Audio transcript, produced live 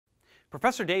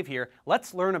Professor Dave here.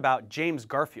 Let's learn about James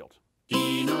Garfield.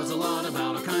 He knows a lot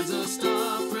about all kinds of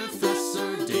stuff.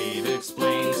 Professor Dave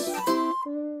explains.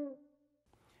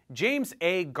 James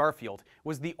A. Garfield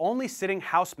was the only sitting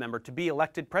House member to be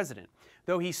elected president,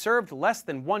 though he served less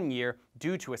than 1 year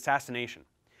due to assassination.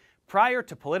 Prior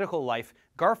to political life,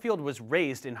 Garfield was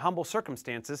raised in humble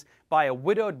circumstances by a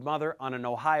widowed mother on an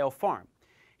Ohio farm.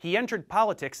 He entered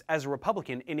politics as a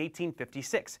Republican in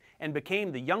 1856 and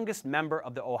became the youngest member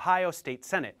of the Ohio State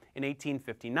Senate in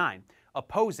 1859,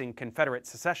 opposing Confederate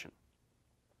secession.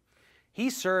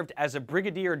 He served as a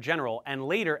brigadier general and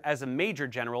later as a major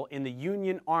general in the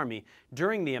Union Army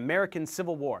during the American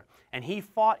Civil War, and he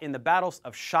fought in the battles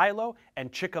of Shiloh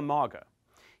and Chickamauga.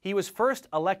 He was first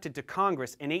elected to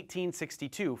Congress in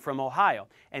 1862 from Ohio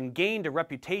and gained a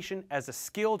reputation as a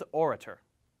skilled orator.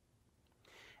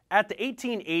 At the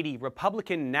 1880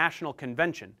 Republican National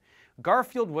Convention,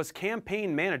 Garfield was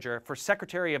campaign manager for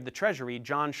Secretary of the Treasury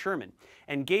John Sherman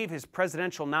and gave his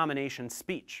presidential nomination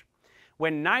speech.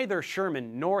 When neither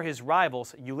Sherman nor his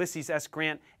rivals Ulysses S.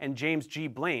 Grant and James G.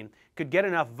 Blaine could get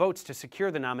enough votes to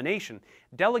secure the nomination,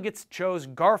 delegates chose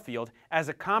Garfield as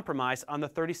a compromise on the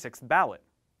 36th ballot.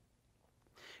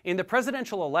 In the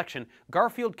presidential election,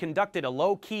 Garfield conducted a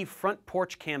low-key front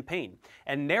porch campaign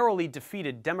and narrowly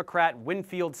defeated Democrat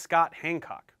Winfield Scott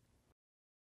Hancock.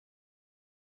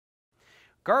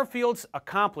 Garfield's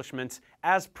accomplishments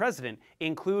as president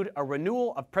include a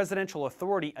renewal of presidential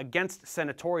authority against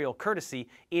senatorial courtesy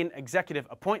in executive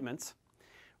appointments,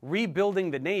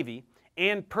 rebuilding the Navy,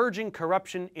 and purging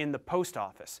corruption in the post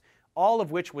office, all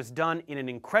of which was done in an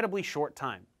incredibly short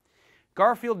time.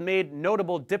 Garfield made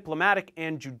notable diplomatic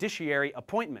and judiciary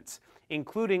appointments,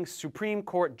 including Supreme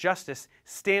Court Justice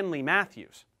Stanley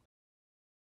Matthews.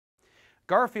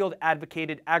 Garfield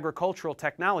advocated agricultural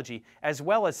technology as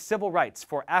well as civil rights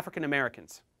for African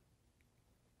Americans.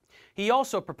 He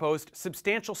also proposed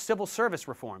substantial civil service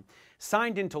reform,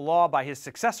 signed into law by his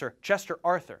successor, Chester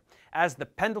Arthur, as the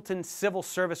Pendleton Civil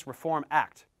Service Reform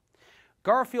Act.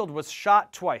 Garfield was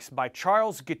shot twice by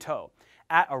Charles Guiteau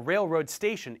at a railroad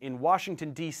station in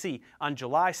Washington, D.C. on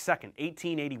July 2,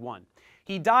 1881.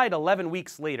 He died 11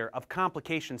 weeks later of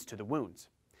complications to the wounds.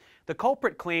 The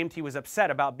culprit claimed he was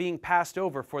upset about being passed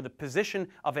over for the position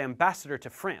of ambassador to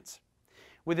France.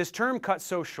 With his term cut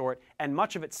so short and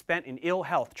much of it spent in ill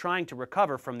health trying to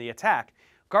recover from the attack,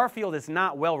 Garfield is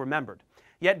not well remembered.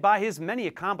 Yet by his many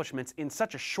accomplishments in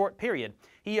such a short period,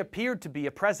 he appeared to be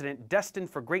a president destined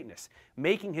for greatness,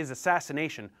 making his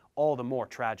assassination all the more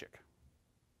tragic.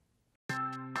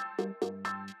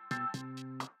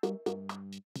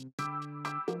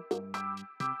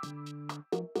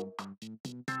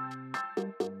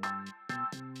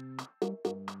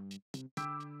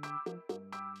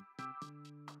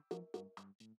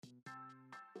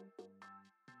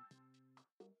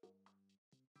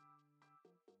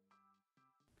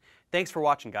 Thanks for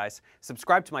watching, guys.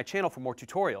 Subscribe to my channel for more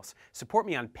tutorials. Support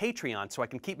me on Patreon so I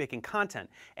can keep making content.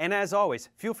 And as always,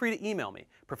 feel free to email me,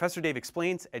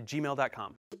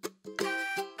 ProfessorDaveExplains@gmail.com.